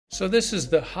So this is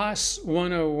the HOS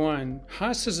 101.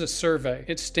 HOS is a survey.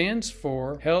 It stands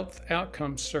for Health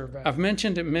Outcomes Survey. I've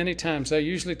mentioned it many times. I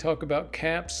usually talk about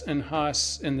CAHPS and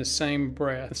HOS in the same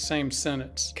breath, the same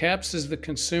sentence. CAHPS is the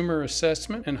consumer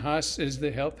assessment and HOS is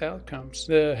the health outcomes.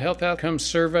 The Health Outcomes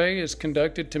Survey is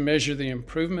conducted to measure the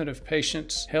improvement of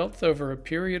patients' health over a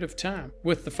period of time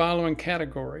with the following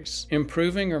categories: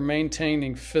 improving or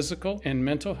maintaining physical and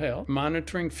mental health,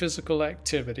 monitoring physical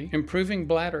activity, improving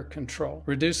bladder control,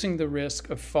 reducing the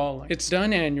risk of falling. It's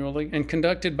done annually and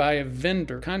conducted by a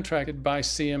vendor contracted by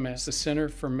CMS, the Center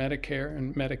for Medicare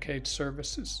and Medicaid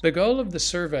Services. The goal of the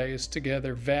survey is to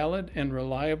gather valid and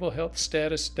reliable health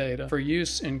status data for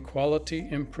use in quality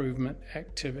improvement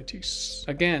activities.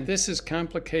 Again, this is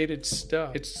complicated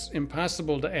stuff. It's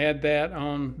impossible to add that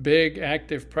on big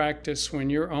active practice when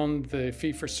you're on the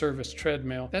fee-for-service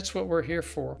treadmill. That's what we're here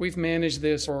for. We've managed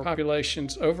this for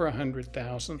populations over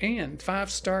 100,000 and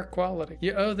 5-star quality.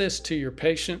 You owe this to your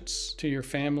patients, to your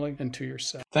family, and to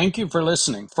yourself. Thank you for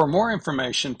listening. For more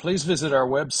information, please visit our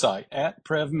website at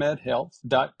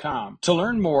prevmedhealth.com. To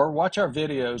learn more, watch our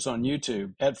videos on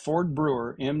YouTube at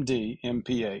Brewer Md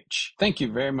Mph. Thank you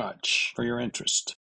very much for your interest.